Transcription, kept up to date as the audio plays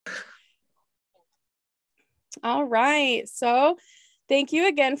All right. So thank you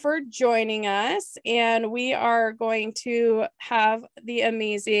again for joining us. And we are going to have the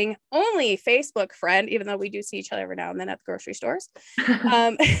amazing only Facebook friend, even though we do see each other every now and then at the grocery stores,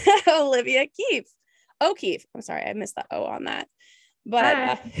 Olivia Keefe. O'Keefe. I'm sorry, I missed the O on that.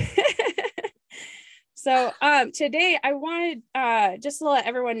 But so today I wanted just to let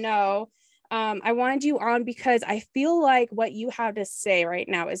everyone know, I wanted you on because I feel like what you have to say right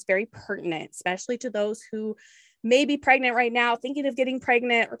now is very pertinent, especially to those who may be pregnant right now, thinking of getting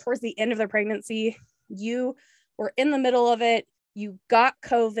pregnant or towards the end of their pregnancy. You were in the middle of it. You got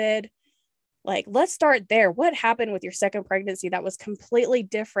COVID. Like, let's start there. What happened with your second pregnancy that was completely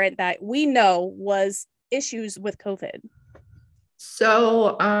different that we know was issues with COVID?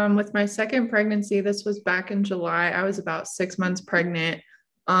 So, with my second pregnancy, this was back in July. I was about 6 months pregnant.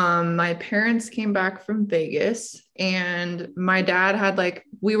 My parents came back from Vegas, and my dad had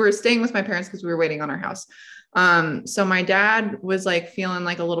we were staying with my parents because we were waiting on our house. So my dad was feeling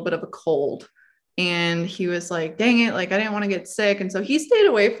like a little bit of a cold, and he was like, dang it, I didn't want to get sick. And so he stayed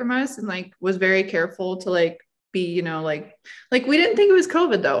away from us and was very careful to be, we didn't think it was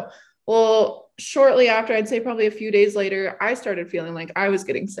COVID though. Well, shortly after, I'd say probably a few days later, I started feeling like I was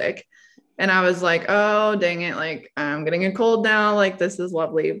getting sick. And I was like, oh, dang it. I'm getting a cold now. This is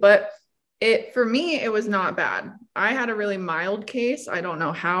lovely. But for me, it was not bad. I had a really mild case. I don't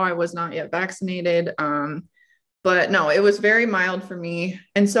know how. I was not yet vaccinated. But no, it was very mild for me.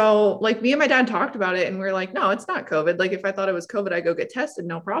 And so me and my dad talked about it, and we were like, no, it's not COVID. If I thought it was COVID, I'd go get tested.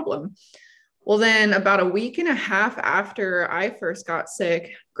 No problem. Well, then about a week and a half after I first got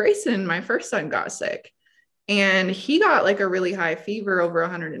sick, Grayson, my first son, got sick, and he got a really high fever over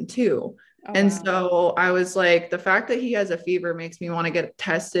 102. Oh, And wow. so I was like, the fact that he has a fever makes me want to get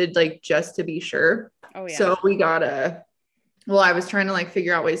tested, just to be sure. Oh, yeah. So I was trying to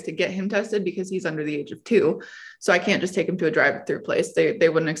figure out ways to get him tested because he's under the age of 2. So I can't just take him to a drive-through place. They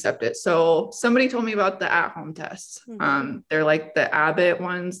wouldn't accept it. So somebody told me about the at-home tests. Mm-hmm. They're the Abbott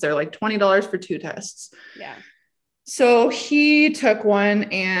ones. They're $20 for 2 tests. Yeah. So he took one,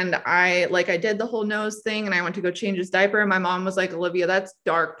 and I did the whole nose thing, and I went to go change his diaper. And my mom was like, Olivia, that's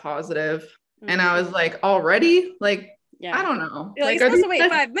dark positive. Mm-hmm. And I was like, already? Yeah. I don't know. You're you're supposed to wait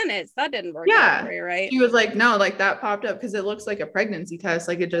 5 minutes. That didn't work out for you, right? She was like, no, that popped up because it looks like a pregnancy test.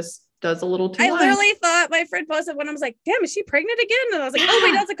 It just does a little too much. I literally thought, my friend posted when I was like, damn, is she pregnant again? And I was like, oh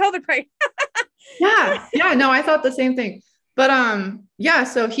wait, that's a COVID pregnant. Yeah. No, I thought the same thing. But yeah,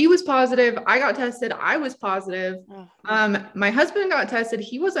 so he was positive. I got tested. I was positive. My husband got tested.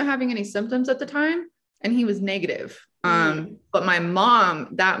 He wasn't having any symptoms at the time, and he was negative. But my mom,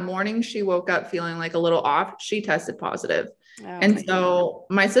 that morning, she woke up feeling a little off. She tested positive. And so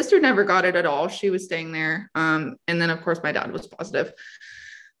my sister never got it at all. She was staying there. And then of course my dad was positive.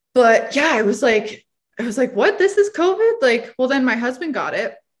 But yeah, I was like, what? This is COVID? Well, then my husband got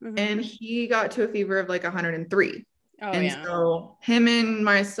it, and he got to a fever of 103. So him and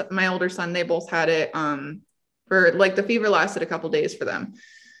my older son, they both had it. For the fever lasted a couple days for them.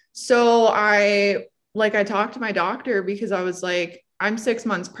 So I talked to my doctor because I was like, I'm 6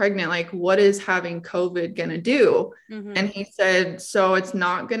 months pregnant. What is having COVID going to do? Mm-hmm. And he said, so it's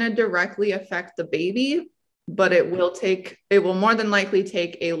not going to directly affect the baby, but it will more than likely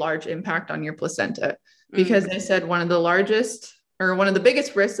take a large impact on your placenta, because they said one of the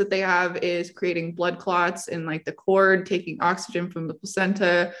biggest risks that they have is creating blood clots in the cord, taking oxygen from the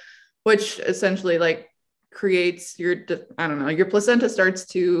placenta, which essentially creates your placenta starts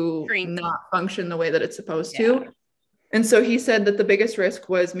to not function the way that it's supposed to. And so he said that the biggest risk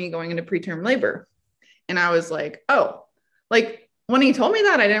was me going into preterm labor. And I was like, oh, when he told me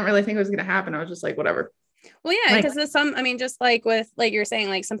that, I didn't really think it was going to happen. I was just like, whatever. Well, yeah, because there's some, just with you're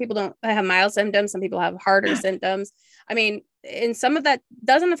saying, some people don't have mild symptoms, some people have harder symptoms. And some of that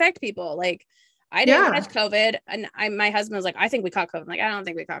doesn't affect people. I didn't catch COVID, and my husband was like, I think we caught COVID. I'm like, I don't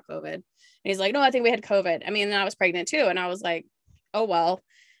think we caught COVID. And he's like, no, I think we had COVID. And I was pregnant too. And I was like, oh, well.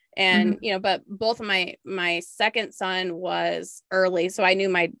 And, but both of my second son was early. So I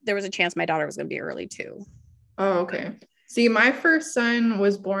knew there was a chance my daughter was going to be early too. Oh, okay. See, my first son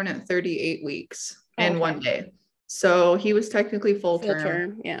was born at 38 weeks and 1 day. So he was technically full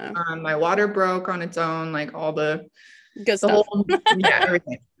term. Yeah. My water broke on its own, all the good stuff.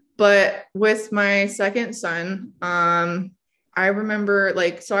 Everything. But with my second son, I remember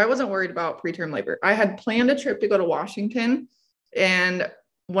so I wasn't worried about preterm labor. I had planned a trip to go to Washington, and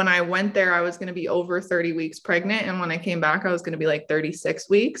when I went there, I was going to be over 30 weeks pregnant. And when I came back, I was going to be 36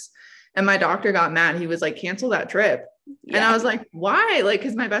 weeks. And my doctor got mad. He was like, cancel that trip. Yeah. And I was like, why?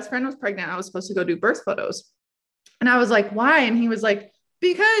 Cause my best friend was pregnant. I was supposed to go do birth photos. And I was like, why? And he was like,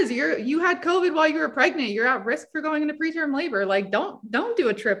 because you had COVID while you were pregnant. You're at risk for going into preterm labor. Like, don't do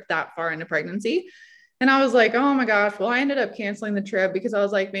a trip that far into pregnancy. And I was like, oh my gosh. Well, I ended up canceling the trip because I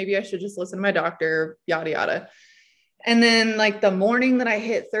was like, maybe I should just listen to my doctor, yada, yada. And then like the morning that I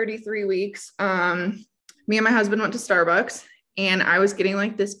hit 33 weeks, me and my husband went to Starbucks and I was getting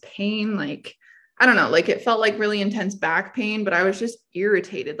like this pain, like, I don't know, like it felt like really intense back pain, but I was just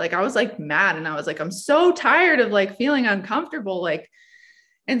irritated. Like I was like mad and I was like, I'm so tired of like feeling uncomfortable. Like,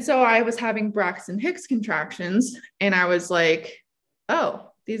 and so I was having Braxton Hicks contractions and I was like,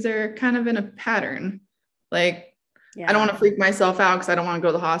 oh, these are kind of in a pattern. Like, yeah. I don't want to freak myself out because I don't want to go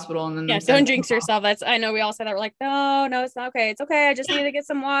to the hospital. And then don't jinx yourself. That's, I know we all say that. We're like, no, it's not okay. It's okay. I just need to get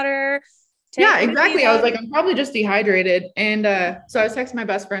some water. Yeah, exactly. I was like, I'm probably just dehydrated. And so I was texting my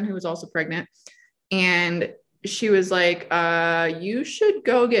best friend who was also pregnant. And she was like, you should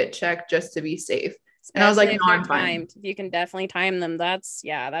go get checked just to be safe. Especially, and I was like, no, I'm fine. You can definitely time them. That's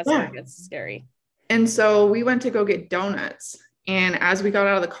where it gets scary. And so we went to go get donuts. And as we got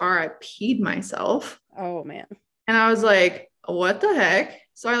out of the car, I peed myself. Oh man. And I was like, what the heck?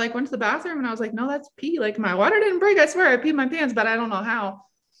 So I like went to the bathroom and I was like, no, that's pee. Like my water didn't break. I swear I peed my pants, but I don't know how.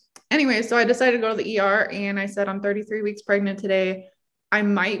 Anyway, so I decided to go to the ER and I said, I'm 33 weeks pregnant today. I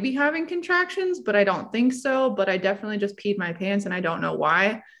might be having contractions, but I don't think so. But I definitely just peed my pants and I don't know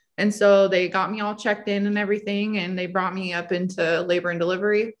why. And so they got me all checked in and everything. And they brought me up into labor and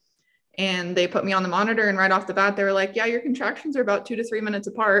delivery and they put me on the monitor. And right off the bat, they were like, yeah, your contractions are about 2 to 3 minutes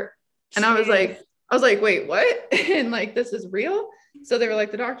apart. And I was like, wait, what? And like, this is real. So they were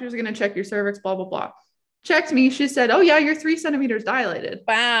like, the doctor's going to check your cervix, blah, blah, blah. Checked me. She said, oh yeah, you're 3 centimeters dilated.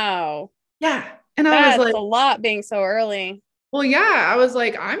 Wow. Yeah. And I was like, a lot being so early. Well, yeah, I was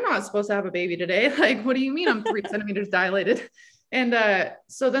like, I'm not supposed to have a baby today. Like, what do you mean I'm 3 centimeters dilated? And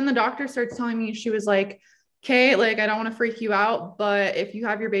so then the doctor starts telling me, she was like, okay, like, I don't want to freak you out, but if you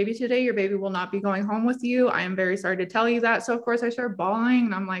have your baby today, your baby will not be going home with you. I am very sorry to tell you that. So of course I started bawling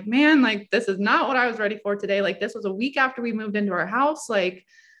and I'm like, man, like, this is not what I was ready for today. Like, this was a week after we moved into our house. Like,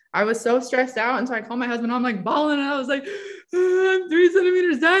 I was so stressed out. And so I called my husband, I'm like bawling and I was like, I'm 3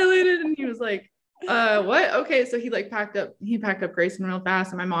 centimeters dilated. And he was like, what? Okay. So he packed up Grayson real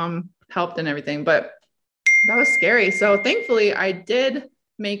fast and my mom helped and everything, but that was scary. So thankfully I did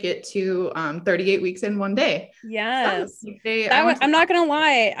make it to 38 weeks in one day. Yes. I'm not going to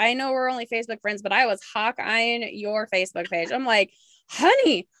lie. I know we're only Facebook friends, but I was hawk-eyeing your Facebook page. I'm like,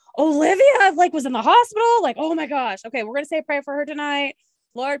 honey, Olivia was in the hospital. Like, oh my gosh. Okay. We're going to say a prayer for her tonight.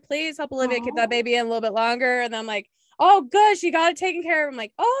 Lord, please help Olivia keep that baby in a little bit longer. And then I'm like, oh, good. She got it taken care of. I'm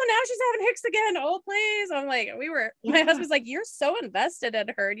like, oh, now she's having Hicks again. Oh, please. I'm like, my husband's like, you're so invested in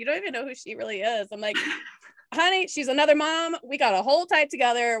her. You don't even know who she really is. I'm like, honey, she's another mom. We got a whole tight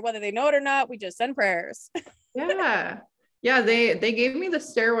together. Whether they know it or not, we just send prayers. Yeah. Yeah. They gave me the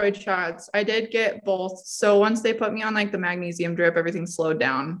steroid shots. I did get both. So once they put me on the magnesium drip, everything slowed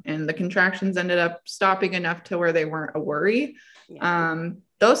down and the contractions ended up stopping enough to where they weren't a worry. Yeah.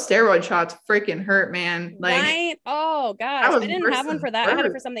 Those steroid shots freaking hurt, man. Like, right? Oh gosh, I didn't have one for that. I had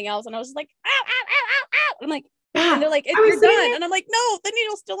it for something else, and I was just like, ow, ow, ow, ow, ow. I'm like, and they're like, you're done, and I'm like, no, the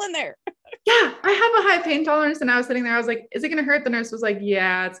needle's still in there. Yeah, I have a high pain tolerance, and I was sitting there. I was like, is it gonna hurt? The nurse was like,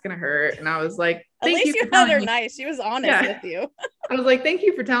 yeah, it's gonna hurt, and I was like, at least you had her nice. She was honest with you. I was like, thank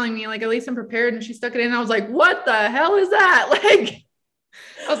you for telling me. Like, at least I'm prepared. And she stuck it in. And I was like, what the hell is that? Like.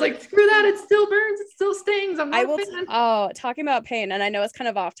 I was like, screw that. It still burns. It still stings. Talking about pain. And I know it's kind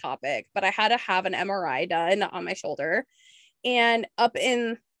of off topic, but I had to have an MRI done on my shoulder and up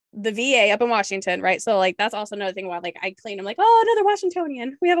in the VA up in Washington. Right. So that's also another thing why I clean. I'm like, oh, another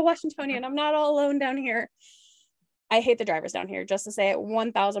Washingtonian. We have a Washingtonian. I'm not all alone down here. I hate the drivers down here, just to say it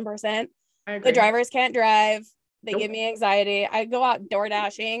 1000%. The drivers can't drive. They give me anxiety. I go out door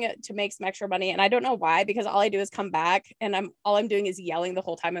dashing to make some extra money. And I don't know why, because all I do is come back and all I'm doing is yelling the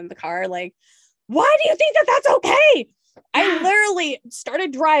whole time in the car. Like, why do you think that that's okay? I literally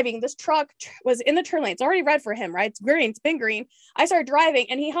started driving. This truck was in the turn lane. It's already red for him, right? It's green. It's been green. I started driving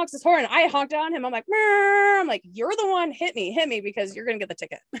and he honks his horn. I honked on him. I'm like, Murr. I'm like, you're the one. Hit me because you're going to get the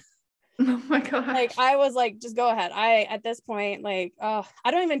ticket. Oh my God. I was like, just go ahead. At this point, I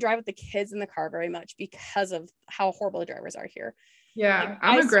don't even drive with the kids in the car very much because of how horrible the drivers are here. Yeah.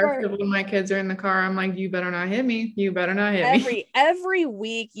 I'm aggressive when my kids are in the car. I'm like, you better not hit me. You better not hit me. Every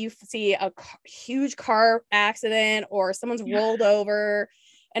week you see a huge car accident or someone's rolled over.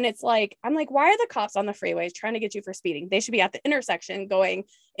 And it's like, I'm like, why are the cops on the freeways trying to get you for speeding? They should be at the intersection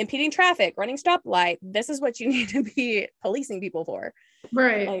impeding traffic, running stoplight. This is what you need to be policing people for.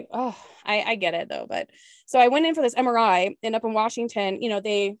 Right. I get it though. But so I went in for this MRI and up in Washington,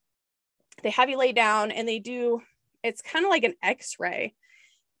 they have you lay down and it's kind of like an X-ray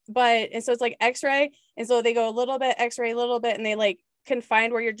and so it's like x-ray. And so they go a little bit x-ray, a little bit, and they like can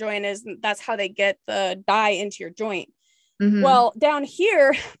find where your joint is. And that's how they get the dye into your joint. Well, down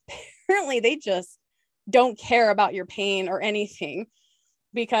here, apparently they just don't care about your pain or anything,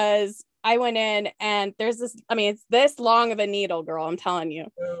 because I went in and there's this, I mean, it's this long of a needle, girl, I'm telling you.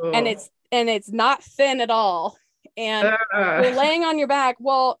 And it's not thin at all. And you're laying on your back.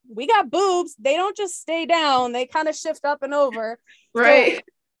 Well, we got boobs. They don't just stay down. They kind of shift up and over. Right.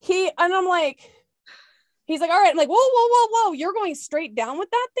 So and I'm like, he's like, all right. I'm like, whoa. You're going straight down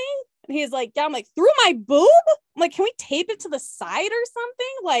with that thing? And he's like, yeah. I'm like, through my boob? I'm like, can we tape it to the side or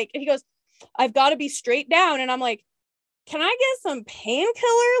something? Like, and he goes, I've got to be straight down. And I'm like, can I get some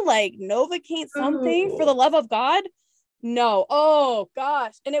painkiller, like Novocaine, something for the love of God? No. Oh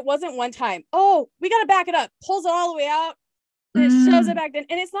gosh. And it wasn't one time. Oh, we got to back it up. Pulls it all the way out and it shoves it back in.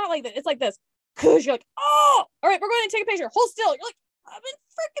 And it's not like that. It's like this. Cause you're like, oh, all right, we're going to take a picture. Hold still. You're like, I'm in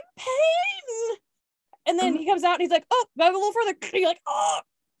freaking pain. And then he comes out and he's like, oh, gotta go a little further. And you're like, oh,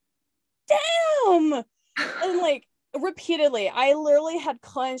 damn. And like repeatedly, I literally had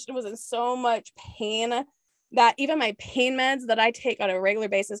clenched and was in so much pain that even my pain meds that I take on a regular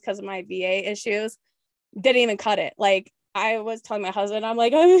basis because of my VA issues didn't even cut it. Like I was telling my husband, I'm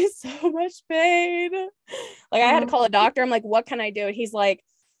like, I'm in so much pain. Like I had to call a doctor. I'm like, what can I do? And he's like,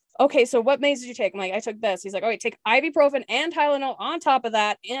 okay, so what meds did you take? I'm like, I took this. He's like, all right, take ibuprofen and Tylenol on top of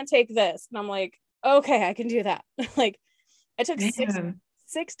that and take this. And I'm like, okay, I can do that. Like I took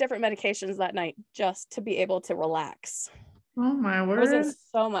six different medications that night just to be able to relax. Oh my word. It wasn't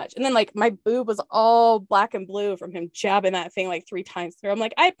so much. And then like my boob was all black and blue from him jabbing that thing like 3 times through. I'm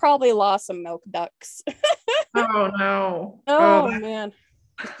like, I probably lost some milk ducts. Oh no. Oh man.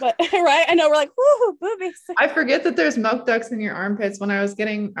 But right, I know, we're like, whoo, boobies. I forget that there's milk ducts in your armpits. When I was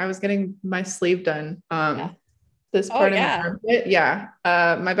getting my sleeve done, this part of my armpit,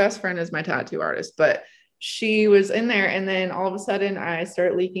 my best friend is my tattoo artist, but she was in there, and then all of a sudden I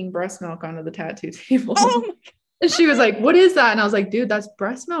started leaking breast milk onto the tattoo table. Oh my God. And she was like, what is that? And I was like, dude, that's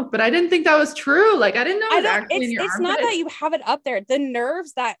breast milk. But I didn't think that was true. Like I didn't know it was actually in your it's armpit. not that you have it up there. The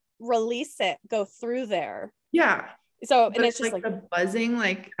nerves that release it go through there. Yeah. So, but and it's just like the buzzing,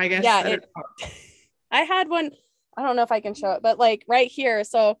 like I guess. Yeah, I had one. I don't know if I can show it, but like right here.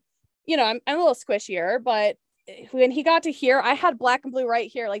 So, you know, I'm a little squishier, but when he got to here, I had black and blue right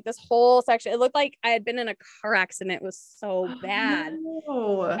here, like this whole section. It looked like I had been in a car accident. It was so bad.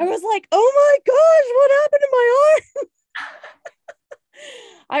 No. I was like, oh my gosh, what happened to my arm?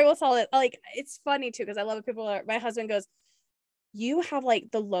 I will tell it. Like, it's funny too, because I love it. My husband goes, you have like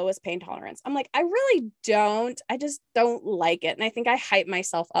the lowest pain tolerance. I'm like, I really don't. I just don't like it. And I think I hype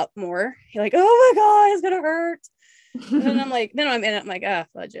myself up more. You're like, oh my God, it's gonna hurt. And then I'm like, then I'm in it. I'm like,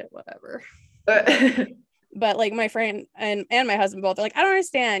 fudge it, whatever. But like my friend and my husband both are like, I don't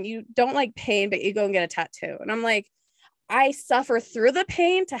understand. You don't like pain, but you go and get a tattoo. And I'm like, I suffer through the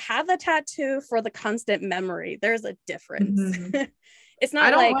pain to have the tattoo for the constant memory. There's a difference. It's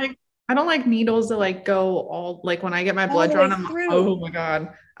not I don't like needles that like go all like when I get my blood drawn, I'm like, oh my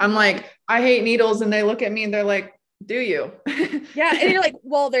God. I'm like, I hate needles. And they look at me and they're like, do you? Yeah. And you're like,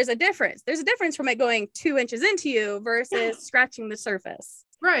 well, there's a difference. There's a difference from it going 2 inches into you versus scratching the surface.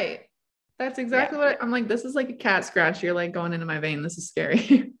 Right. That's exactly what I'm like. This is like a cat scratch. You're like going into my vein. This is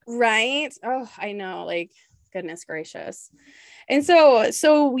scary. Right. Oh, I know. Like, goodness gracious. And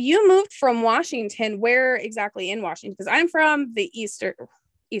so you moved from Washington. Where exactly in Washington? Because I'm from the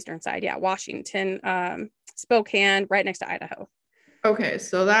eastern side. Yeah. Washington, Spokane, right next to Idaho. Okay.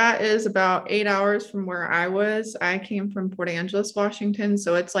 So that is about 8 hours from where I was. I came from Port Angeles, Washington.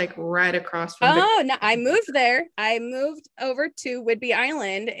 So it's like right across from. Oh, no, I moved there. I moved over to Whidbey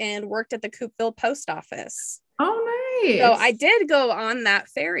Island and worked at the Coopville post office. Oh, nice. So I did go on that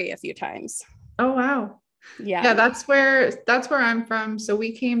ferry a few times. Oh, wow. Yeah. That's where I'm from. So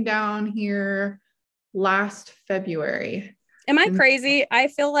we came down here last February. Am I crazy? I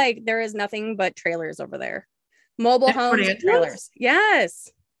feel like there is nothing but trailers over there. Mobile homes, trailers. Yes.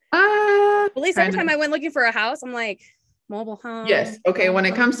 At least every time I went looking for a house, I'm like, mobile home. Yes. Okay. When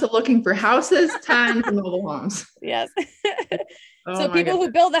it comes to looking for houses, tons of mobile homes. Yes. So people who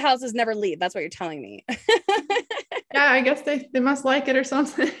build the houses never leave. That's what you're telling me. Yeah, I guess they must like it or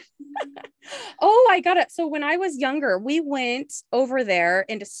something. Oh, I got it. So when I was younger, we went over there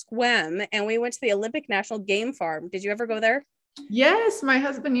into Squem and we went to the Olympic National Game Farm. Did you ever go there? Yes, my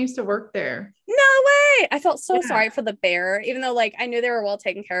husband used to work there. No way. I felt so sorry for the bear, even though like I knew they were well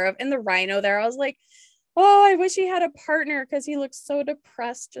taken care of. And the rhino there, I was like, oh, I wish he had a partner because he looked so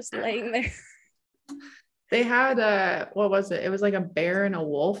depressed just laying there. They had what was it? It was like a bear and a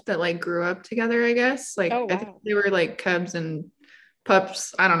wolf that like grew up together, I guess. Like I think they were like cubs and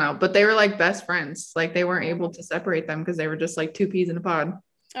pups. I don't know, but they were like best friends. Like they weren't able to separate them because they were just like two peas in a pod.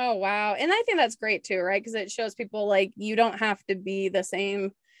 Oh, wow. And I think that's great too, right? Because it shows people like you don't have to be the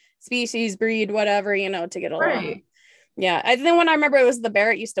same species, breed, whatever, to get along. Right. Yeah. I think when I remember it was the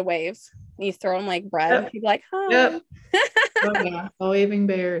bear, it used to wave. You throw him like bread. Yep. He'd be like, hi. Yep. Oh yeah. The waving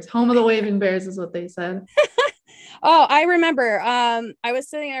bears. Home of the waving bears is what they said. Oh, I remember. I was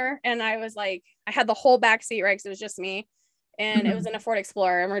sitting there and I was like, I had the whole back seat, right? Because it was just me. And it was in a Ford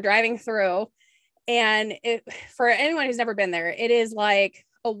Explorer, and we're driving through. And for anyone who's never been there, it is like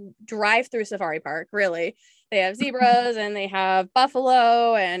a drive-through safari park, really. They have zebras and they have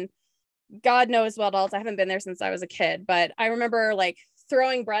buffalo and God knows what else. I haven't been there since I was a kid, but I remember like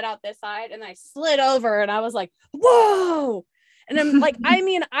throwing bread out this side and I slid over and I was like, whoa. And I'm like, I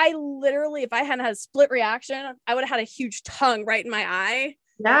mean, I literally, if I hadn't had a split reaction, I would have had a huge tongue right in my eye.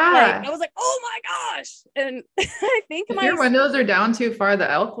 Yeah. Like, I was like, oh my gosh. And I think if your windows are down too far, the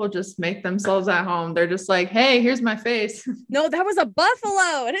elk will just make themselves at home. They're just like, hey, here's my face. No, that was a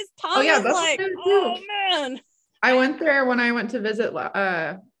buffalo. And his tongue was like, oh man. I went there when I went to visit.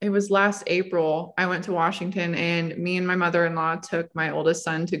 It was last April. I went to Washington, and me and my mother-in-law took my oldest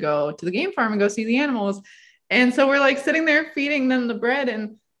son to go to the game farm and go see the animals. And so we're like sitting there feeding them the bread,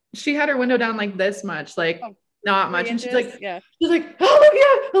 and she had her window down like this much, like not much. And she's like, oh,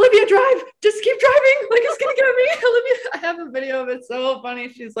 Olivia, drive. Just keep driving. Like it's gonna get me. Olivia, I have a video of it. So funny.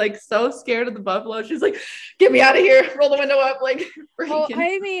 She's like so scared of the buffalo. She's like, get me out of here. Roll the window up. Like,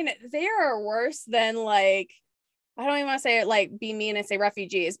 I mean, they are worse than like, I don't even want to say it like be mean and say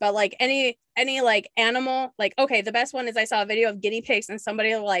refugees, but like any like animal, like, okay, the best one is I saw a video of guinea pigs and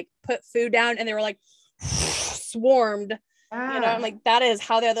somebody like put food down and they were like swarmed. I'm like, that is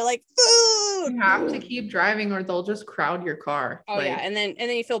how they're like food. You have to keep driving or they'll just crowd your car. Oh yeah. And then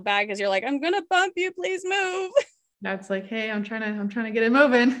you feel bad because you're like, I'm gonna bump you, please move. That's like, hey, I'm trying to get it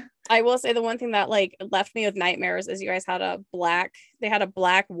moving. I will say the one thing that like left me with nightmares is you guys had a black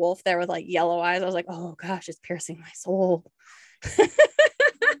wolf there with like yellow eyes. I was like, oh gosh, it's piercing my soul.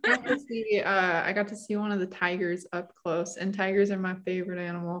 I got to see one of the tigers up close, and tigers are my favorite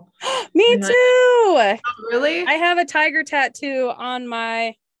animal. Me too. Oh, really? I have a tiger tattoo on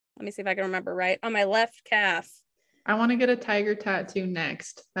my, let me see if I can remember right, on my left calf. I want to get a tiger tattoo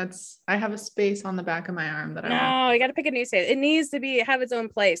next. I have a space on the back of my arm that I want. No, you got to pick a new space. It needs to have its own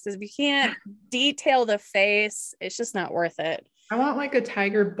place because if you can't detail the face, it's just not worth it. I want like a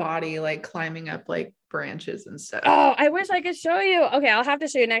tiger body, like climbing up like branches and stuff. Oh, I wish I could show you. Okay, I'll have to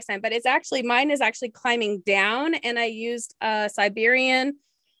show you next time. But mine is actually climbing down, and I used a Siberian,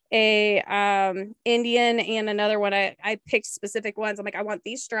 a Indian, and another one. I picked specific ones. I'm like, I want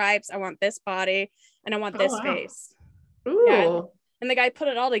these stripes, I want this body, and I want this face. Ooh. Yeah. And the guy put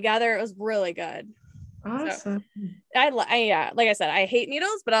it all together. It was really good. Awesome. So, I like I said, I hate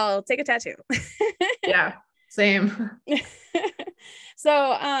needles, but I'll take a tattoo. Yeah, same.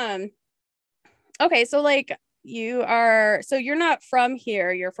 So okay, so like you're not from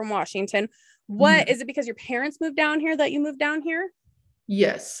here, you're from Washington. What is it, because your parents moved down here that you moved down here?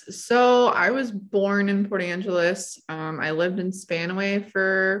 Yes. So I was born in Port Angeles. I lived in Spanaway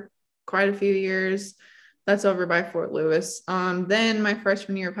for quite a few years. That's over by Fort Lewis. Then my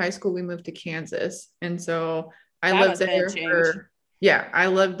freshman year of high school, we moved to Kansas. And so I lived there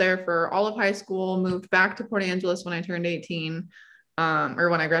for all of high school, moved back to Port Angeles when I turned 18, or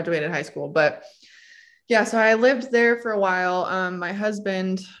when I graduated high school. But yeah, so I lived there for a while. My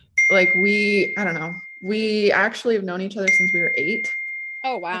husband, like we actually have known each other since we were 8.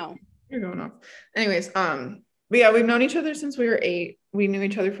 Oh, wow. You're going off. Anyways, but yeah, we've known each other since we were 8. We knew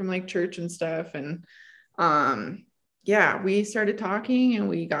each other from like church and stuff. And yeah, we started talking and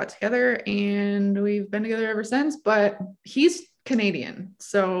we got together and we've been together ever since. But he's Canadian,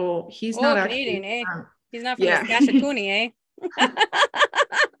 so he's not Canadian, eh? He's not from Saskatchewan, eh?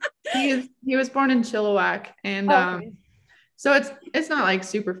 He was born in Chilliwack, and so it's not like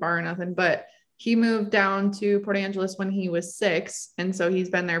super far or nothing, but he moved down to Port Angeles when he was 6, and so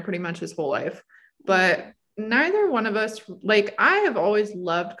he's been there pretty much his whole life. But neither one of us, like, I have always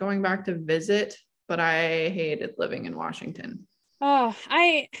loved going back to visit, but I hated living in Washington. Oh,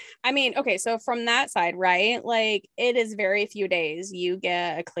 I mean, okay, so from that side, right? Like, it is very few days you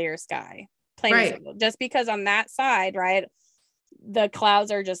get a clear sky. Plain and simple. Just because on that side, right, the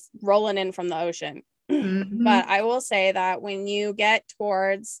clouds are just rolling in from the ocean. Mm-hmm. But I will say that when you get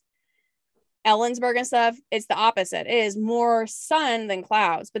towards Ellensburg and stuff, it's the opposite. It is more sun than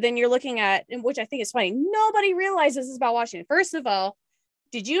clouds. But then you're looking at, which I think is funny, nobody realizes this about Washington. First of all,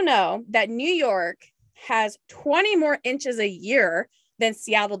 did you know that New York has 20 more inches a year than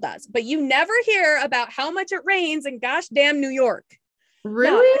Seattle does? But you never hear about how much it rains in gosh damn New York.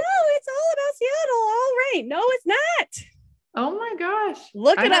 Really? No, it's all about Seattle. All right. No, it's not. Oh my gosh.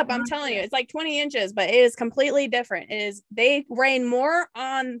 Look it up. I'm telling you, it's like 20 inches, but it is completely different. They rain more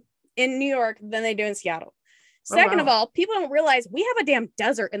in New York than they do in Seattle. Second of all, people don't realize we have a damn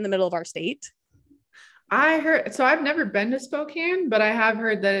desert in the middle of our state. I heard, so I've never been to Spokane, but I have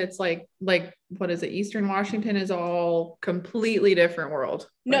heard that it's like what is it? Eastern Washington is all completely different world.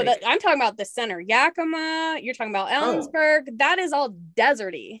 No, I'm talking about the center, Yakima. You're talking about Ellensburg. That is all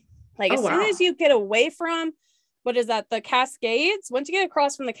deserty. Like as soon as you get away from, what is that? The Cascades. Once you get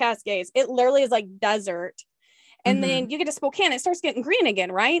across from the Cascades, it literally is like desert. And then you get to Spokane, it starts getting green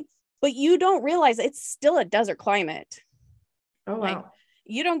again, right? But you don't realize it's still a desert climate. Oh, wow. Like,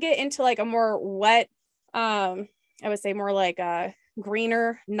 you don't get into like a more wet, I would say more like a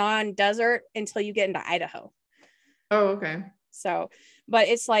greener non-desert until you get into Idaho. Oh, okay. So, but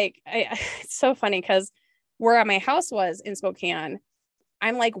it's like, it's so funny because where my house was in Spokane,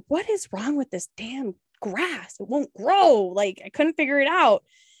 I'm like, what is wrong with this damn grass? It won't grow. Like I couldn't figure it out.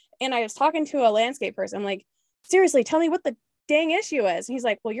 And I was talking to a landscape person. I'm like, seriously, tell me what the dang issue is. And he's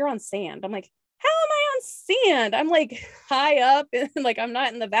like, well, you're on sand. I'm like, how am I on sand? I'm like high up and like I'm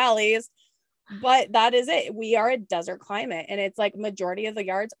not in the valleys, but that is it. We are a desert climate and it's like majority of the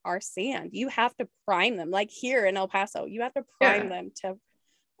yards are sand. You have to prime them. Like here in El Paso, you have to prime them to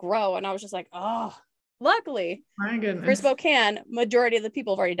grow. And I was just like, oh, luckily my goodness, for Spokane, majority of the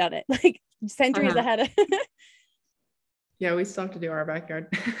people have already done it, like centuries ahead of yeah, we still have to do our backyard.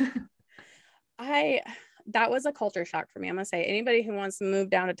 That was a culture shock for me. I'm gonna say anybody who wants to move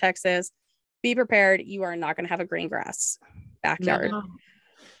down to Texas, be prepared. You are not gonna have a green grass backyard. No.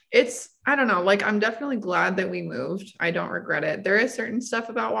 I don't know, like I'm definitely glad that we moved. I don't regret it. There is certain stuff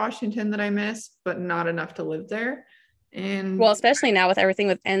about Washington that I miss, but not enough to live there. And well, especially now with everything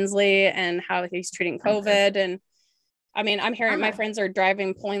with Inslee and how he's treating COVID. And I mean, I'm hearing my friends are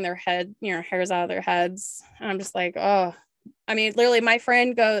driving, pulling their hairs out of their heads. And I'm just like, oh, I mean, literally my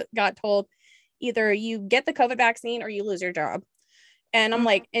friend got told either you get the COVID vaccine or you lose your job. And I'm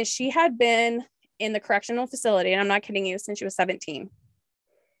like, and she had been in the correctional facility, and I'm not kidding you, since she was 17.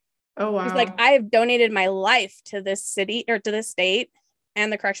 Oh, wow. She's like, I have donated my life to this city or to this state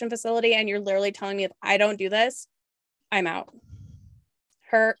and the correction facility. And you're literally telling me if I don't do this, I'm out.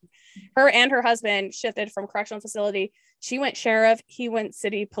 Her and her husband shifted from correctional facility. She went sheriff, he went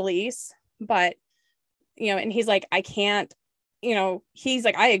city police, but and he's like, I can't, he's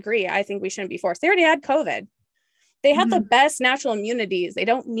like, I agree. I think we shouldn't be forced. They already had COVID. They have the best natural immunities. They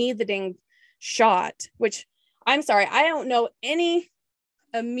don't need the dang shot, which I'm sorry, I don't know any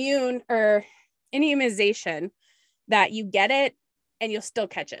immune or any immunization that you get it and you'll still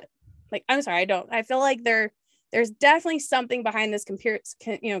catch it. Like, I'm sorry, I don't. I feel like there's definitely something behind this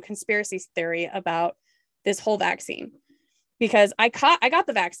conspiracy theory about this whole vaccine, because I got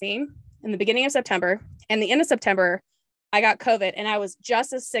the vaccine in the beginning of September, and the end of September I got COVID, and I was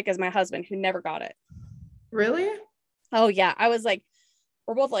just as sick as my husband, who never got it. Really? Oh yeah. I was like,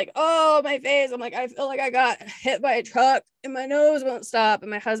 we're both like, oh, my face. I'm like, I feel like I got hit by a truck and my nose won't stop.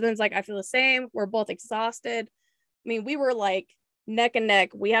 And my husband's like, I feel the same. We're both exhausted. I mean, we were like neck and neck.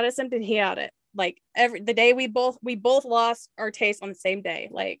 We had a symptom. He had it. Like the day we both lost our taste on the same day.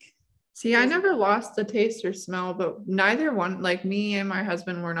 Like, see, I never lost the taste or smell, but neither one, like me and my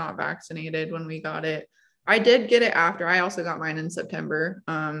husband were not vaccinated when we got it. I did get it after. I also got mine in September.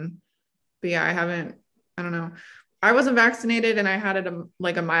 But yeah, I don't know. I wasn't vaccinated and I had it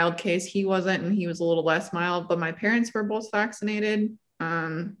like a mild case. He wasn't, and he was a little less mild, but my parents were both vaccinated.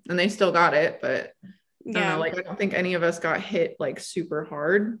 And they still got it, but I don't know, like I don't think any of us got hit like super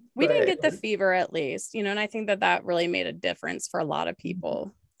hard. We didn't get the fever at least, and I think that really made a difference for a lot of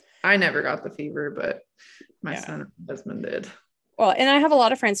people. I never got the fever, but my son and husband did. Well, and I have a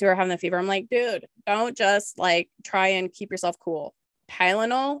lot of friends who are having the fever. I'm like, dude, don't just like try and keep yourself cool.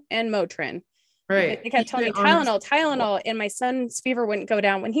 Tylenol and Motrin. Right. They kept telling me Tylenol, and my son's fever wouldn't go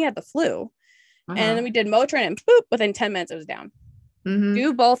down when he had the flu. And then we did Motrin, and boop, within 10 minutes it was down.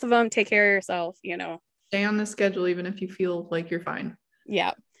 Do both of them. Take care of yourself. Stay on the schedule even if you feel like you're fine.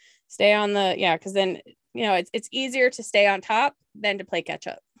 Yeah, stay on because then it's easier to stay on top than to play catch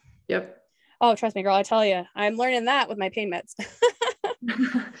up. Yep. Oh, trust me, girl, I tell you, I'm learning that with my pain meds.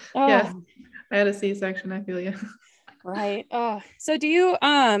 Yes, I had a C-section. I feel you. Right. So do you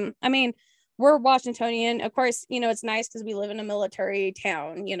I mean, we're Washingtonian, of course. It's nice because we live in a military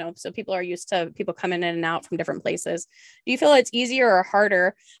town, so people are used to people coming in and out from different places. Do you feel it's easier or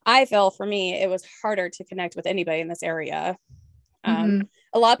harder? I feel for me it was harder to connect with anybody in this area. A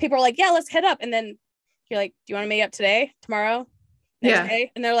lot of people are like, yeah, let's head up, and then you're like, do you want to meet up today, tomorrow, next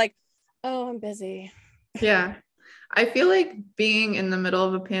day? And they're like, oh, I'm busy. Yeah, I feel like being in the middle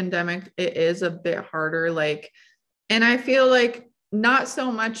of a pandemic, it is a bit harder. Like, and I feel like not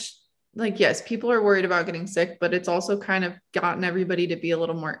so much like, yes, people are worried about getting sick, but it's also kind of gotten everybody to be a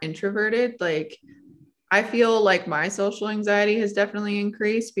little more introverted. Like, I feel like my social anxiety has definitely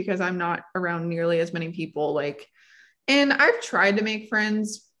increased because I'm not around nearly as many people. Like, and I've tried to make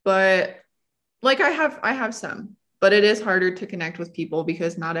friends, but like I have some, but it is harder to connect with people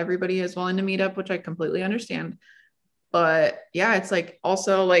because not everybody is willing to meet up, which I completely understand. But yeah, it's like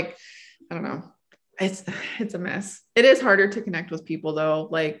also like, I don't know. It's a mess. It is harder to connect with people though.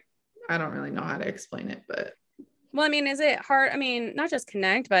 Like, I don't really know how to explain it, but Well, I mean, is it hard? I mean, not just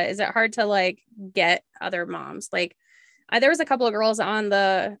connect, but is it hard to like get other moms? Like, there was a couple of girls on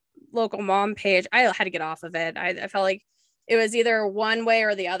the local mom page. I had to get off of it. I felt like it was either one way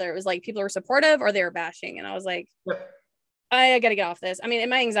or the other. It was like people were supportive or they were bashing. And I was like, yep. I got to get off this. I mean, and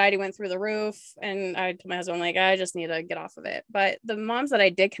my anxiety went through the roof, and I told my husband, like, I just need to get off of it. But the moms that I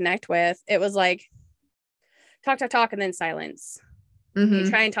did connect with, it was like talk, and then silence. You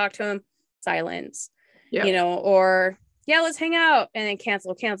try and talk to them, silence, Yep. Or yeah, let's hang out, and then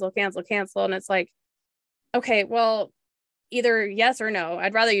cancel. And it's like, okay, well, either yes or no.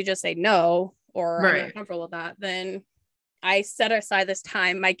 I'd rather you just say no, or I'm not comfortable with that. Then I set aside this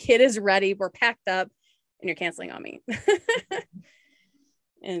time. My kid is ready. We're packed up, and you're canceling on me.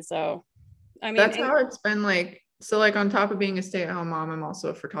 And so, I mean, that's how it's been. Like, so like on top of being a stay-at-home mom, I'm also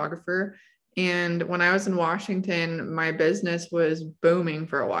a photographer. And when I was in Washington, my business was booming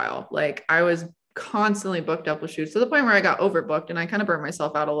for a while. Like, I was constantly booked up with shoots to the point where I got overbooked and I kind of burnt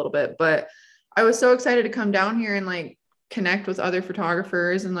myself out a little bit. But I was so excited to come down here and like connect with other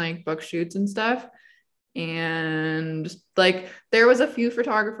photographers and like book shoots and stuff. And like there was a few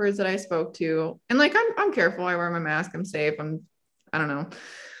photographers that I spoke to, and like I'm careful. I wear my mask. I'm safe. I don't know,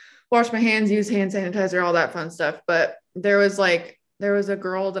 wash my hands, use hand sanitizer, all that fun stuff. But there was a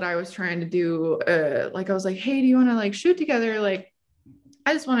girl that I was trying to do, like I was like, hey, do you want to like shoot together? Like,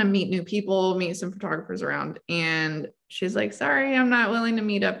 I just want to meet new people, meet some photographers around. And she's like, sorry, I'm not willing to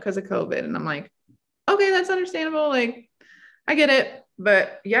meet up because of COVID. And I'm like, okay, that's understandable. Like, I get it.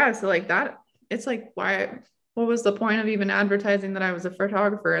 But yeah, so like that, it's like, what was the point of even advertising that I was a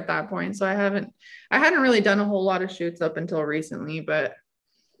photographer at that point? So I hadn't really done a whole lot of shoots up until recently, but.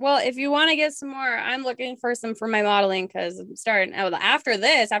 Well, if you want to get some more, I'm looking for some for my modeling, because I'm starting out after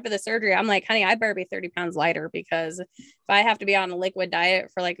the surgery. I'm like, honey, I better be 30 pounds lighter, because if I have to be on a liquid diet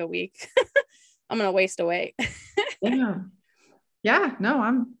for like a week, I'm going to waste away. Yeah, no,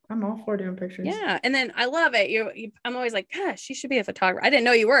 I'm all for doing pictures. Yeah. And then I love it. I'm always like, gosh, she should be a photographer. I didn't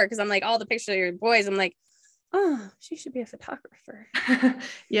know you were, because I'm like, all the pictures of your boys, I'm like, oh, she should be a photographer.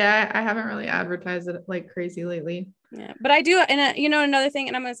 Yeah, I haven't really advertised it like crazy lately. Yeah, but I do. And another thing,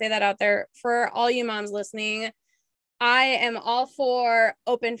 and I'm going to say that out there for all you moms listening, I am all for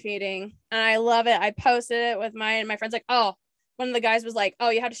open feeding, and I love it. I posted it with my friends, like, oh, one of the guys was like, oh,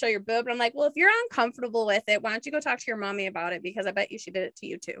 you have to show your boob. And I'm like, well, if you're uncomfortable with it, why don't you go talk to your mommy about it? Because I bet you she did it to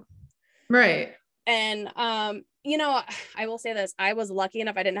you too. Right. And, I will say this. I was lucky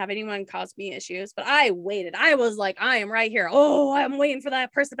enough. I didn't have anyone cause me issues, but I waited. I was like, I am right here. Oh, I'm waiting for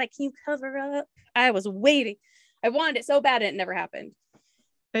that person. Like, can you cover up? I was waiting. I wanted it so bad. And it never happened.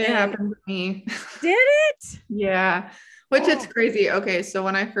 It happened to me. Did it? Yeah. Which it's crazy. Okay. So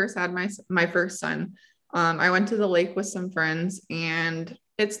when I first had my first son, I went to the lake with some friends, and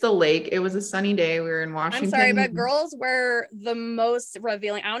it's the lake. It was a sunny day. We were in Washington. I'm sorry, but girls were the most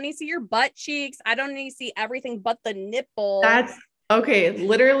revealing. I don't need to see your butt cheeks. I don't need to see everything but the nipple. That's okay.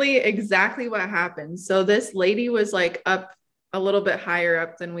 Literally exactly what happened. So this lady was like up a little bit higher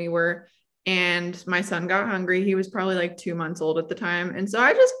up than we were, and my son got hungry. He was probably like 2 months old at the time. And so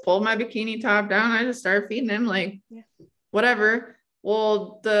I just pulled my bikini top down. I just started feeding him, like, whatever.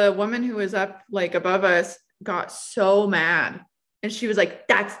 Well, the woman who was up like above us got so mad, and she was like,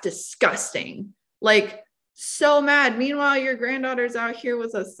 that's disgusting. Like, so mad. Meanwhile, your granddaughter's out here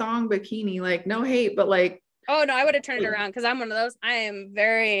with a thong bikini. Like, no hate, but like, oh no, I would have turned it around, because I'm one of those. I am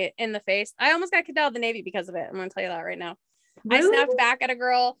very in the face. I almost got kicked out of the Navy because of it. I'm going to tell you that right now. Really? I snapped back at a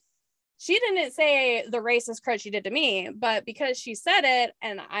girl. She didn't say the racist crud she did to me, but because she said it,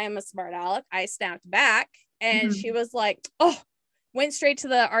 and I am a smart aleck, I snapped back, and she was like, oh, went straight to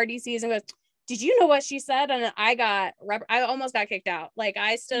the RDCs and goes, did you know what she said? And I almost got kicked out. Like,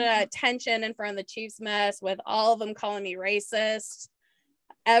 I stood at attention in front of the Chiefs mess with all of them calling me racist,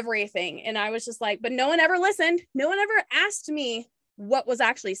 everything. And I was just like, but no one ever listened. No one ever asked me what was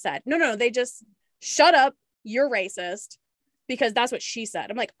actually said. No, they just shut up. You're racist, because that's what she said.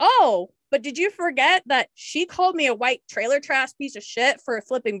 I'm like, oh, but did you forget that she called me a white trailer trash piece of shit for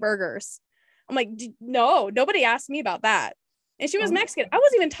flipping burgers? I'm like, no, nobody asked me about that. And she was Mexican. I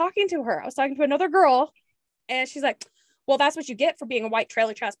wasn't even talking to her. I was talking to another girl. And she's like, well, that's what you get for being a white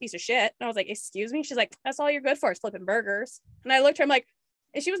trailer trash piece of shit. And I was like, excuse me? She's like, that's all you're good for is flipping burgers. And I looked at her, I'm like,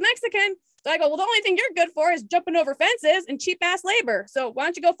 and she was Mexican. So I go, well, the only thing you're good for is jumping over fences and cheap ass labor. So why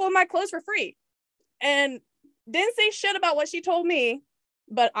don't you go fold my clothes for free? And didn't say shit about what she told me,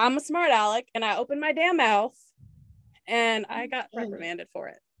 but I'm a smart aleck and I opened my damn mouth and I got reprimanded for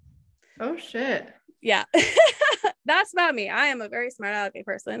it. Oh shit. Yeah. That's about me. I am a very smart aleck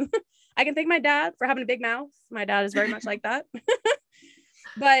person. I can thank my dad for having a big mouth. My dad is very much like that.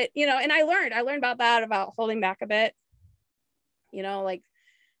 But, you know, and I learned about that, about holding back a bit. You know, like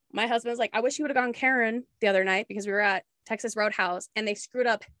my husband's like, I wish you would have gone Karen the other night because we were at Texas Roadhouse and they screwed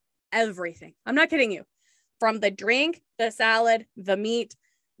up everything. I'm not kidding you. From the drink, the salad, the meat,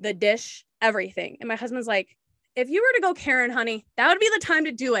 the dish, everything. And my husband's like, if you were to go Karen, honey, that would be the time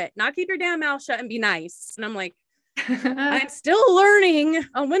to do it. Not keep your damn mouth shut and be nice. And I'm like, I'm still learning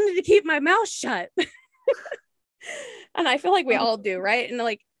on when to keep my mouth shut. And I feel like we all do, right? And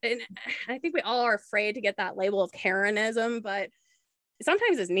like, and I think we all are afraid to get that label of Karenism, but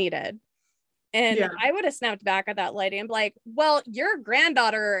sometimes it's needed. And yeah. I would have snapped back at that lady and be like, well, your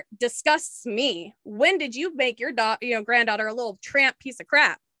granddaughter disgusts me. When did you make your granddaughter a little tramp piece of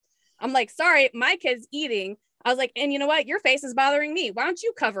crap? I'm like, sorry, my kid's eating. I was like, and you know what? Your face is bothering me. Why don't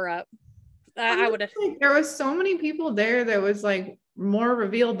you cover up? I would have. Like, there was so many people there that was like more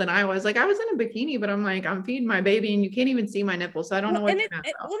revealed than I was. Like I was in a bikini, but I'm like, I'm feeding my baby and you can't even see my nipples. So I don't know what. Well,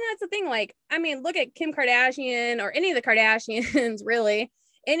 that's the thing. Like, I mean, look at Kim Kardashian or any of the Kardashians, really.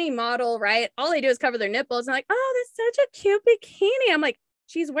 Any model, right? All they do is cover their nipples and like, oh, that's such a cute bikini. I'm like,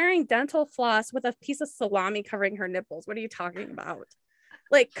 she's wearing dental floss with a piece of salami covering her nipples. What are you talking about?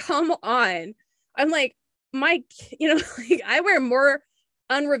 Like, come on. I'm like, like, I wear more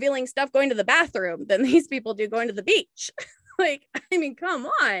unrevealing stuff going to the bathroom than these people do going to the beach. Like, I mean, come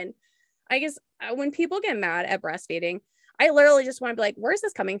on. I guess when people get mad at breastfeeding, I literally just want to be like, where's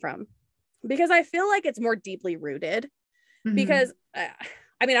this coming from? Because I feel like it's more deeply rooted. Mm-hmm. Because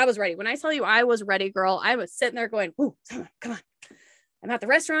I mean, I was ready. When I tell you I was ready, girl, I was sitting there going, ooh, come on. I'm at the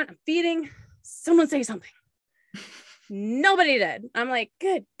restaurant. I'm feeding. Someone say something. Nobody did. I'm like,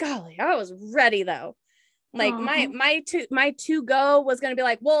 good golly. I was ready though. Like my to go was going to be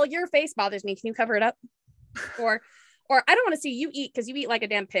like, well, your face bothers me. Can you cover it up? Or I don't want to see you eat because you eat like a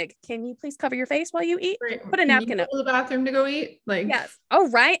damn pig. Can you please cover your face while you eat? Right. Put a napkin up. Go to the bathroom to go eat. Like, yes. Oh,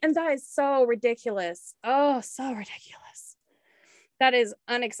 right. And that is so ridiculous. Oh, so ridiculous. That is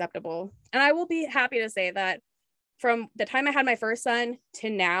unacceptable. And I will be happy to say that from the time I had my first son to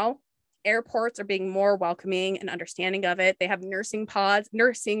now, airports are being more welcoming and understanding of it. They have nursing pods,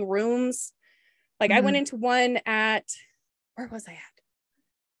 nursing rooms. Like I went into one at, where was I at?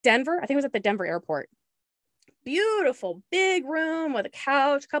 Denver. I think it was at the Denver airport. Beautiful big room with a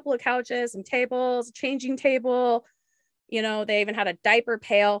couch, couple of couches and tables, a changing table. They even had a diaper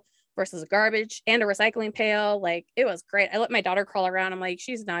pail versus a garbage and a recycling pail. Like it was great. I let my daughter crawl around. I'm like,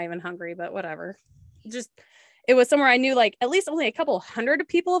 she's not even hungry, but whatever. It was somewhere I knew like at least only a couple hundred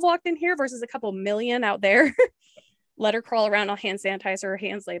people have walked in here versus a couple million out there. Let her crawl around. I'll hand sanitize her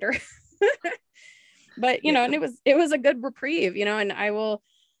hands later. But and it was a good reprieve, and I will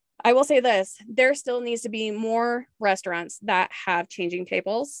say this, there still needs to be more restaurants that have changing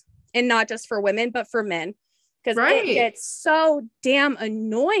tables, and not just for women, but for men. Because it gets so damn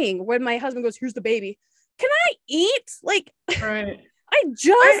annoying when my husband goes, here's the baby. Can I eat? Like, I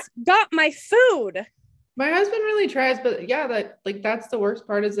just got my food. My husband really tries, but yeah, that's the worst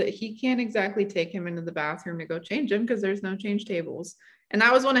part is that he can't exactly take him into the bathroom to go change him because there's no change tables. And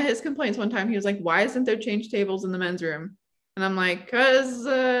that was one of his complaints one time. He was like, why isn't there change tables in the men's room? And I'm like, because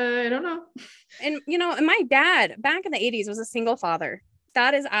I don't know. And, and my dad back in the 80s was a single father.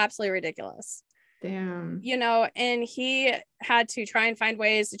 That is absolutely ridiculous. Damn. And he had to try and find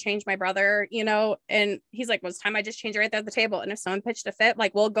ways to change my brother, and he's like, well, it's time I just change it right there at the table. And if someone pitched a fit,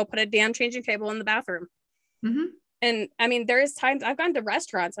 like, we'll go put a damn changing table in the bathroom. Mm-hmm. And I mean, there's times I've gone to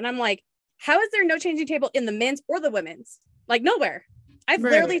restaurants and I'm like, how is there no changing table in the men's or the women's? Like nowhere. I've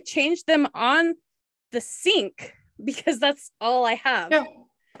literally changed them on the sink because that's all I have. Yeah.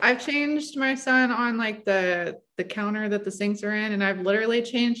 I've changed my son on like the counter that the sinks are in. And I've literally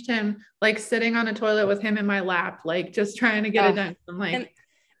changed him like sitting on a toilet with him in my lap, like just trying to get it done. I'm like, and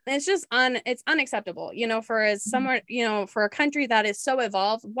it's just it's unacceptable, for as somewhere, for a country that is so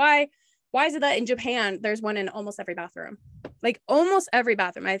evolved. Why is it that in Japan, there's one in almost every bathroom? Like almost every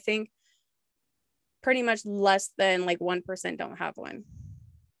bathroom. I think pretty much less than like 1% don't have one.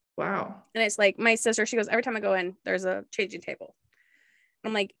 Wow. And it's like my sister, she goes, every time I go in, there's a changing table.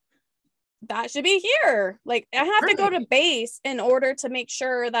 I'm like, that should be here. Like I have to go to base in order to make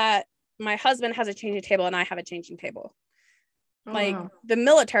sure that my husband has a changing table and I have a changing table. Like the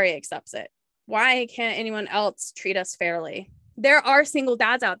military accepts it. Why can't anyone else treat us fairly? There are single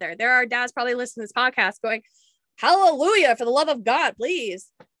dads out there. There are dads probably listening to this podcast going, hallelujah, for the love of God,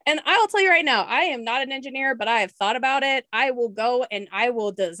 please. And I will tell you right now, I am not an engineer, but I have thought about it. I will go and I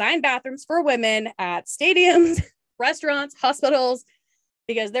will design bathrooms for women at stadiums, restaurants, hospitals,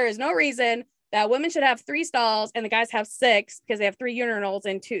 because there is no reason that women should have 3 stalls and the guys have 6 because they have 3 urinals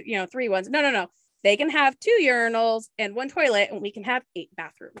and 2, 3 ones. No. They can have 2 urinals and 1 toilet and we can have 8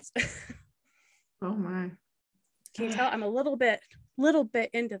 bathrooms. Oh my. Can you tell I'm a little bit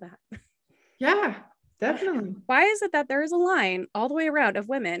into that? Yeah, definitely. Why is it that there is a line all the way around of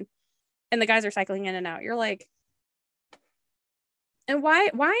women and the guys are cycling in and out? You're like, and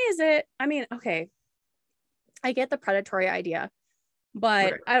why is it? I mean, okay, I get the predatory idea,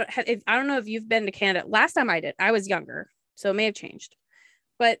 but right. I don't know if you've been to Canada. Last time I did, I was younger, so it may have changed.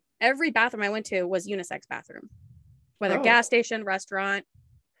 But every bathroom I went to was unisex bathroom, whether gas station, restaurant.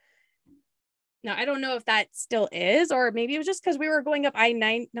 Now, I don't know if that still is, or maybe it was just because we were going up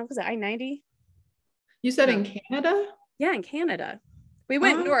I-9. No, was it I-90? You said in Canada? Yeah, in Canada. We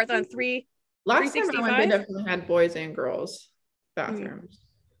went north on 3. Last time I went, they definitely had boys and girls bathrooms.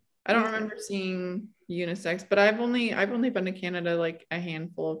 I don't remember seeing unisex, but I've only been to Canada like a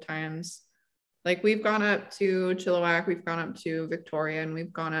handful of times. Like we've gone up to Chilliwack, we've gone up to Victoria, and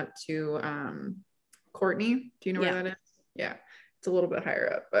we've gone up to Courtney. Do you know where that is? Yeah, it's a little bit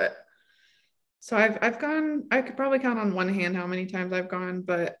higher up, but so I've gone. I could probably count on one hand how many times I've gone,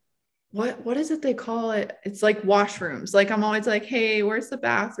 but what is it they call it? It's like washrooms. Like I'm always like, hey, where's the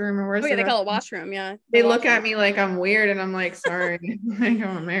bathroom? Or where's they call it washroom. Yeah, they look at me like I'm weird, and I'm like, sorry, like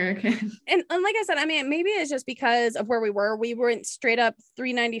I'm American. And like I said, I mean, maybe it's just because of where we were. We weren't straight up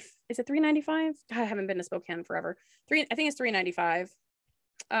 390. Is it 395? I haven't been to Spokane forever. I think it's 395.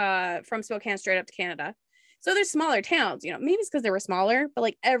 From Spokane straight up to Canada. So there's smaller towns. Maybe it's because they were smaller, but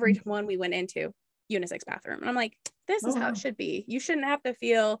like every one we went into, unisex bathroom, and I'm like, this is how it should be. You shouldn't have to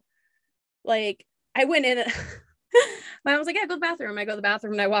feel like I went in. My mom was like, yeah, go to the bathroom. I go to the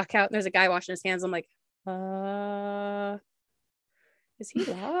bathroom and I walk out and there's a guy washing his hands. I'm like, is he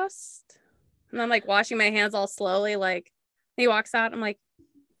lost? And I'm like washing my hands all slowly. Like he walks out. I'm like,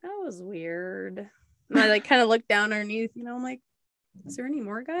 that was weird. And I like kind of look down underneath, I'm like, is there any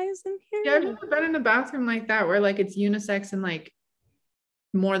more guys in here? Yeah, I've never been in a bathroom like that where like it's unisex and like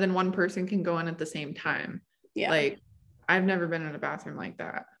more than one person can go in at the same time. Yeah. Like I've never been in a bathroom like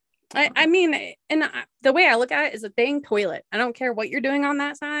that. I mean, and the way I look at it is a dang toilet. I don't care what you're doing on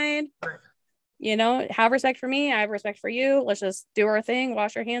that side. Have respect for me. I have respect for you. Let's just do our thing,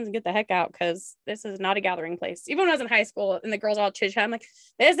 wash our hands and get the heck out. Cause this is not a gathering place. Even when I was in high school and the girls all chit chat, I'm like,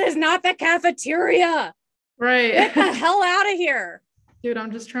 this is not the cafeteria. Right. Get the hell out of here. Dude,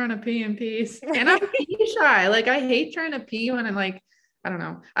 I'm just trying to pee in peace. And I'm pee shy. Like I hate trying to pee when I'm like, I don't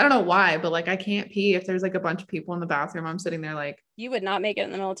know why, but like I can't pee if there's like a bunch of people in the bathroom. I'm sitting there like, you would not make it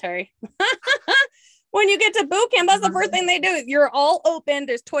in the military. When you get to boot camp, that's the first thing they do. You're all open.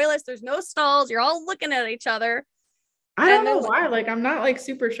 There's toilets. There's no stalls. You're all looking at each other. I don't know why. Like I'm not like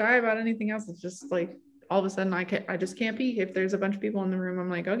super shy about anything else. It's just like all of a sudden I just can't pee. If there's a bunch of people in the room,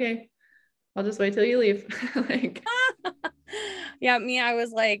 I'm like, okay, I'll just wait till you leave. Like, yeah, me, I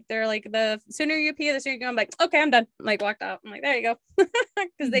was like, they're like, the sooner you pee, the sooner you go. I'm like, okay, I'm done. I'm like, walked out. I'm like, there you go.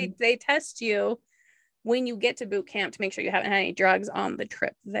 Because they test you when you get to boot camp to make sure you haven't had any drugs on the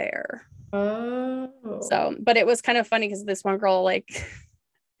trip there. Oh. So, but it was kind of funny because this one girl, like,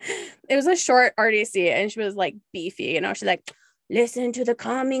 it was a short RDC and she was like beefy, she's like, listen to the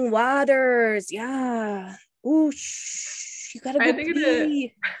calming waters. Yeah. Ooh, you gotta go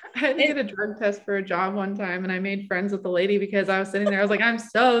pee. I had to get a drug test for a job one time and I made friends with the lady because I was sitting there. I was like, I'm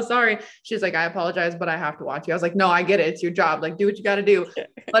so sorry. She's like, I apologize, but I have to watch you. I was like, no, I get it. It's your job. Like, do what you got to do,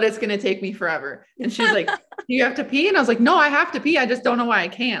 but it's going to take me forever. And she's like, do you have to pee? And I was like, no, I have to pee. I just don't know why I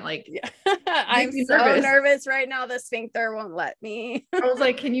can't. Like, I'm so nervous right now. The sphincter won't let me. I was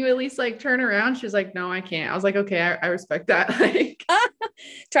like, can you at least like turn around? She's like, no, I can't. I was like, okay, I respect that. Like,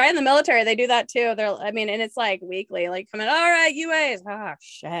 try in the military. They do that too. And it's like weekly, like coming, all right, UAs. Oh,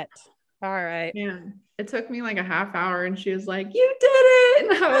 shit. All right. Yeah. It took me like a half hour and she was like, you did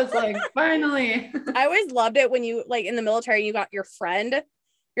it. And I was like, finally. I always loved it when you like in the military, you got your friend.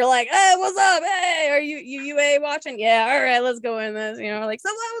 You're like, hey, what's up? Hey, are you UA watching? Yeah. All right, let's go in this, like, so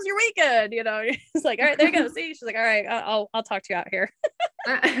what was your weekend? It's like, all right, there you go. See, she's like, all right, I'll talk to you out here.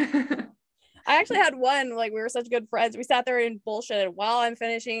 I actually had one, like, we were such good friends. We sat there and bullshitted while I'm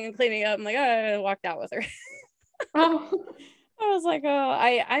finishing and cleaning up. I'm like, I walked out with her. Oh, I was like,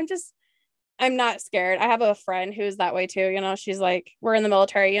 I'm just, I'm not scared. I have a friend who's that way too. You know, she's like, we're in the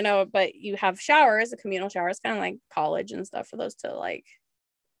military, you know, but you have showers, a communal shower. It's kind of like college and stuff for those to like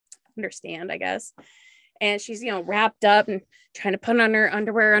understand, I guess. And she's, you know, wrapped up and trying to put on her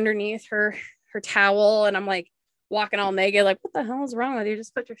underwear underneath her towel. And I'm like walking all naked, like, what the hell is wrong with you?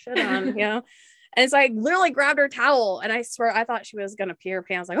 Just put your shit on, you know? And it's like literally grabbed her towel. And I swear I thought she was gonna pee her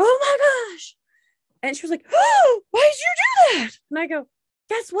pants, like, oh my gosh. And she was like, oh, why did you do that? And I go,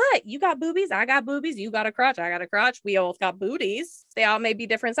 guess what? You got boobies. I got boobies. You got a crotch. I got a crotch. We all got booties. They all may be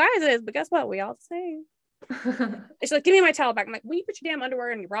different sizes, but guess what? We all the same. And she's like, give me my towel back. I'm like, well, you put your damn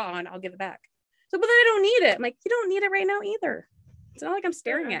underwear and your bra on. I'll give it back. So, but then I don't need it. I'm like, you don't need it right now either. It's not like I'm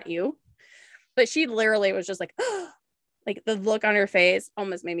staring at you. But she literally was just like, oh, like the look on her face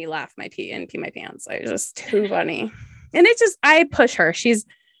almost made me laugh my pee my pants. It was just too funny. And it's just, I push her.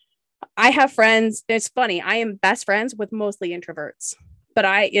 I have friends. It's funny. I am best friends with mostly introverts, but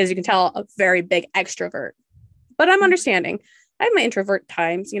as you can tell, a very big extrovert, but I'm understanding. I have my introvert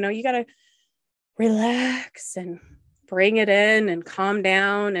times, you know, you got to relax and bring it in and calm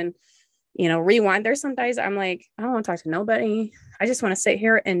down and, you know, rewind. There's some days I'm like, I don't want to talk to nobody. I just want to sit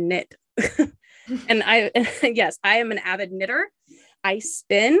here and knit. And yes, I am an avid knitter. I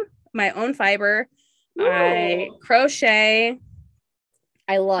spin my own fiber. Ooh. I crochet.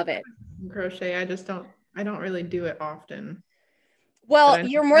 I love it. Crochet. I don't really do it often. Well,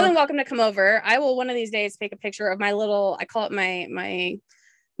 you're more than welcome to come over. I will one of these days take a picture of my little, I call it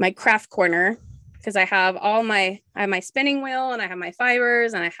my craft corner, because I have my spinning wheel and I have my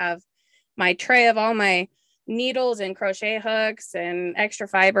fibers and I have my tray of all my needles and crochet hooks and extra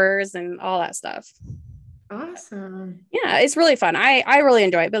fibers and all that stuff. Awesome. Yeah, it's really fun. I really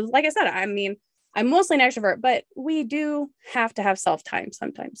enjoy it. But like I said, I mean, I'm mostly an extrovert, but we do have to have self-time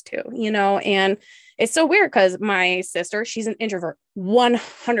sometimes too, you know, and it's so weird because my sister, she's an introvert,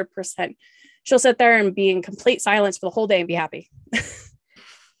 100%. She'll sit there and be in complete silence for the whole day and be happy.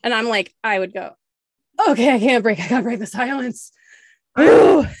 And I'm like, I would go, okay, I can't break the silence.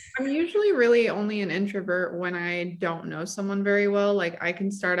 I'm usually really only an introvert when I don't know someone very well. Like I can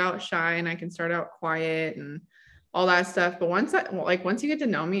start out shy and I can start out quiet and all that stuff. But once you get to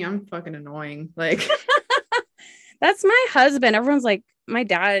know me, I'm fucking annoying. Like that's my husband. Everyone's like, my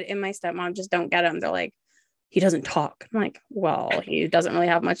dad and my stepmom just don't get him. They're like, he doesn't talk. I'm like, well, he doesn't really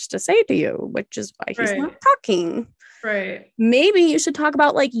have much to say to you, which is why he's not talking. Right. Maybe you should talk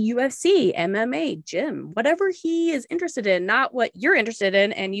about like UFC, MMA, gym, whatever he is interested in, not what you're interested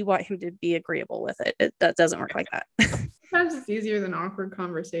in, and you want him to be agreeable with it. That doesn't work like that. Sometimes it's easier than awkward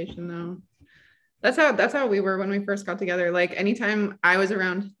conversation though. That's how we were when we first got together. Like anytime I was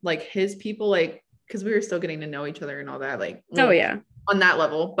around like his people, like because we were still getting to know each other and all that, like on that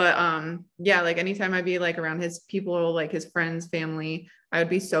level. But yeah, like anytime I'd be like around his people, like his friends, family, I would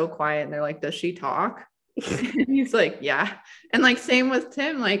be so quiet and they're like, does she talk? And he's like, yeah. And like same with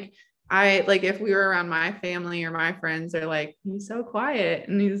Tim, like if we were around my family or my friends, they're like, he's so quiet.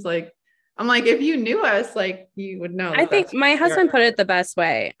 And he's like, I'm like, if you knew us, like you would know. I think my husband put it the best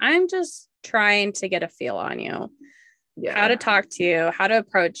way. I'm just trying to get a feel on you. Yeah. How to talk to you, how to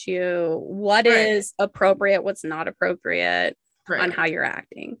approach you, what is appropriate, what's not appropriate on how you're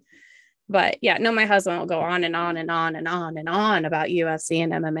acting. But yeah, no, my husband will go on and on and on and on and on about UFC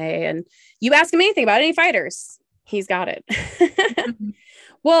and MMA. And you ask him anything about any fighters, he's got it.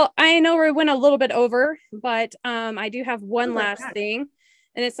 Well, I know we went a little bit over, but I do have one last thing.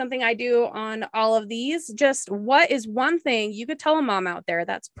 And it's something I do on all of these. Just what is one thing you could tell a mom out there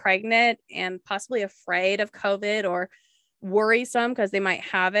that's pregnant and possibly afraid of COVID or worrisome because they might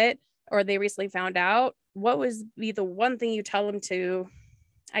have it or they recently found out? What would be the one thing you tell them to,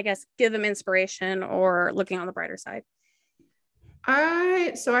 I guess, give them inspiration or looking on the brighter side?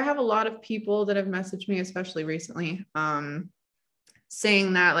 I have a lot of people that have messaged me, especially recently,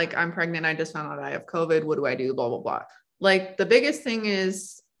 saying that like, I'm pregnant. I just found out I have COVID. What do I do? Blah, blah, blah. Like the biggest thing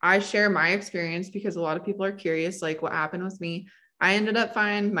is I share my experience because a lot of people are curious, like what happened with me. I ended up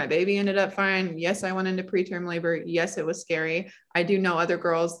fine. My baby ended up fine. Yes, I went into preterm labor. Yes, it was scary. I do know other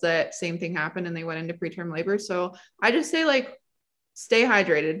girls that same thing happened and they went into preterm labor. So I just say like, stay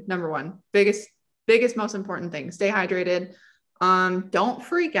hydrated. Number one, biggest, most important thing, stay hydrated. Don't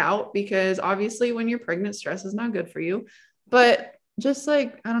freak out because obviously when you're pregnant, stress is not good for you, but just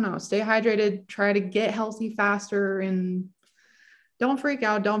like, I don't know, stay hydrated, try to get healthy faster and don't freak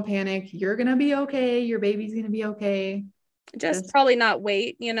out. Don't panic. You're going to be okay. Your baby's going to be okay. Just probably not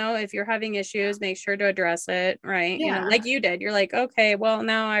wait, you know, if you're having issues, make sure to address it. Right. Yeah. You know, like you did, you're like, okay, well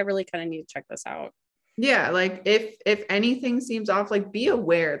now I really kind of need to check this out. Yeah. Like if anything seems off, like be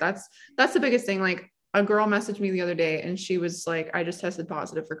aware. That's the biggest thing. Like a girl messaged me the other day and she was like, I just tested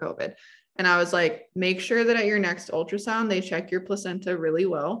positive for COVID. And I was like, make sure that at your next ultrasound, they check your placenta really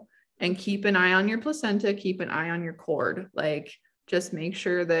well and keep an eye on your placenta, keep an eye on your cord. Like, just make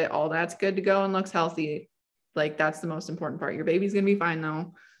sure that all that's good to go and looks healthy. Like, that's the most important part. Your baby's going to be fine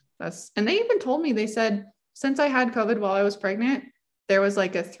though. And they even told me, they said, since I had COVID while I was pregnant, there was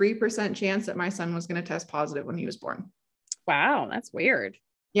like a 3% chance that my son was going to test positive when he was born. Wow. That's weird.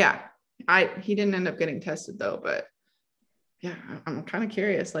 Yeah. He didn't end up getting tested though, but yeah, I'm kind of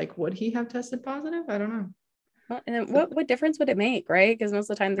curious. Like, would he have tested positive? I don't know. Well, and then what difference would it make, right? Because most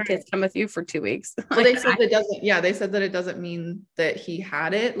of the time the kids come with you for 2 weeks. Well, they said they said that it doesn't mean that he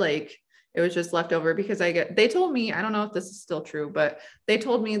had it. Like, it was just left over because they told me, I don't know if this is still true, but they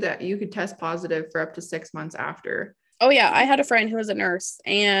told me that you could test positive for up to 6 months after. Oh yeah. I had a friend who was a nurse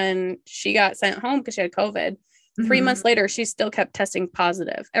and she got sent home because she had COVID. 3 months later, she still kept testing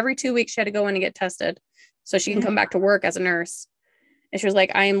positive. Every 2 weeks, she had to go in and get tested so she can come back to work as a nurse. And she was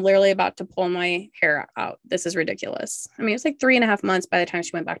like, I am literally about to pull my hair out. This is ridiculous. I mean, it was like 3.5 months by the time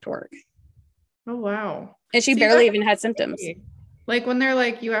she went back to work. Oh, wow. And she barely even had symptoms. Like, when they're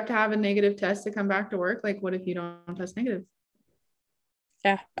like, you have to have a negative test to come back to work. Like, what if you don't test negative?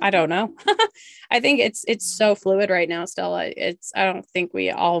 Yeah, I don't know. I think it's so fluid right now, Stella. I don't think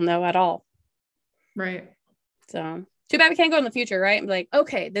we all know at all. Right. So too bad we can't go in the future, right? I'm like,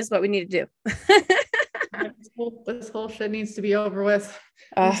 okay, this is what we need to do. This whole shit needs to be over with.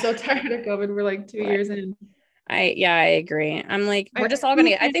 I'm so tired of COVID. We're like 2 years in. I agree. I'm like, we're just all gonna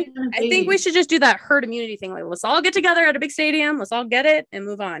get, I think we should just do that herd immunity thing. Like, let's all get together at a big stadium. Let's all get it and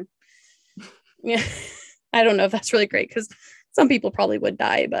move on. Yeah. I don't know if that's really great because some people probably would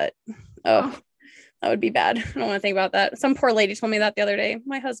die, but that would be bad. I don't want to think about that. Some poor lady told me that the other day.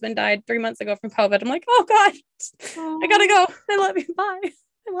 My husband died 3 months ago from COVID. I'm like, oh God, I gotta go. I love you. Bye.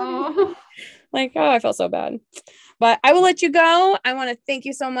 I love you. Like, oh, I felt so bad. But I will let you go. I want to thank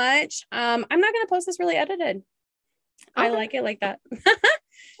you so much. I'm not going to post this really edited. Okay. I like it like that.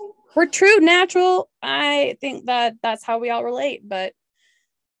 We're true, natural. I think that's how we all relate. But,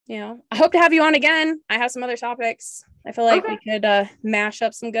 I hope to have you on again. I have some other topics. I feel like we could mash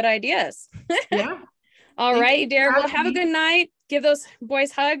up some good ideas. Yeah. All right, dear. Well, have a good night. Give those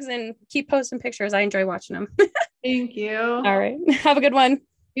boys hugs and keep posting pictures. I enjoy watching them. Thank you. All right. Have a good one.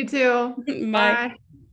 You too. Bye.